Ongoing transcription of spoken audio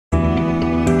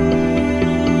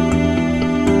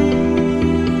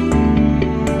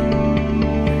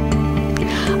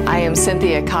am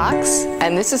Cynthia Cox,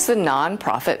 and this is the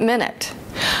Nonprofit Minute.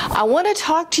 I want to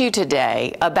talk to you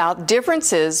today about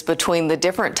differences between the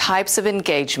different types of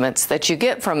engagements that you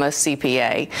get from a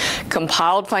CPA,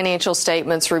 compiled financial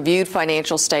statements, reviewed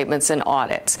financial statements, and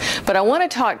audits. But I want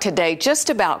to talk today just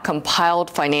about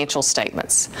compiled financial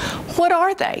statements. What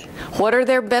are they? What are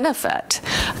their benefits?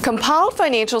 Compiled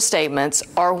financial statements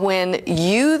are when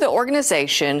you, the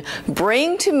organization,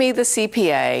 bring to me, the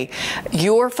CPA,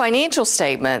 your financial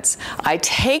statements. I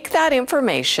take that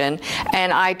information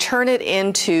and I turn it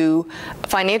into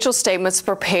financial statements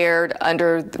prepared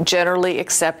under generally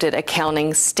accepted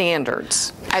accounting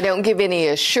standards. I don't give any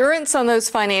assurance on those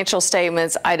financial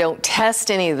statements. I don't test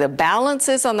any of the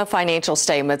balances on the financial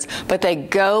statements, but they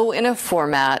go in a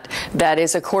format that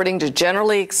is according to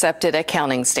generally accepted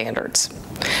accounting standards.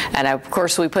 And of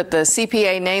course, we put the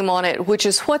CPA name on it, which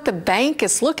is what the bank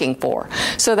is looking for.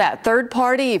 So that third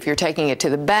party, if you're taking it to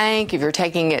the bank, if you're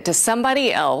taking it to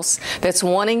somebody else that's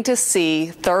wanting to see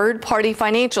third-party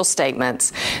financial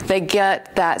statements, they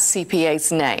get that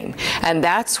CPA's name. And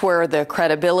that's where the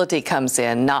credibility comes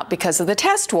in, not because of the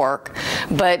test work,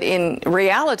 but in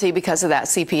reality because of that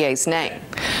CPA's name.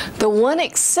 The one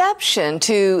exception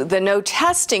to the no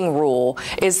testing rule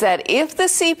is that if the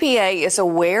CPA is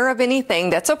aware of anything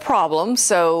that's a problem,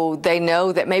 so they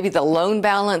know that maybe the loan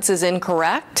balance is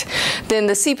incorrect, then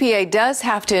the CPA does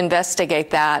have to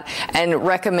investigate that and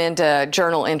recommend a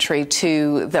journal entry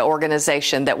to the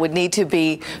organization that would need to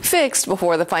be fixed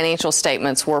before the financial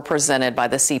statements were presented by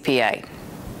the CPA.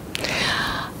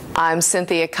 I'm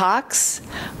Cynthia Cox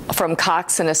from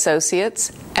Cox and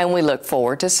Associates, and we look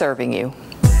forward to serving you.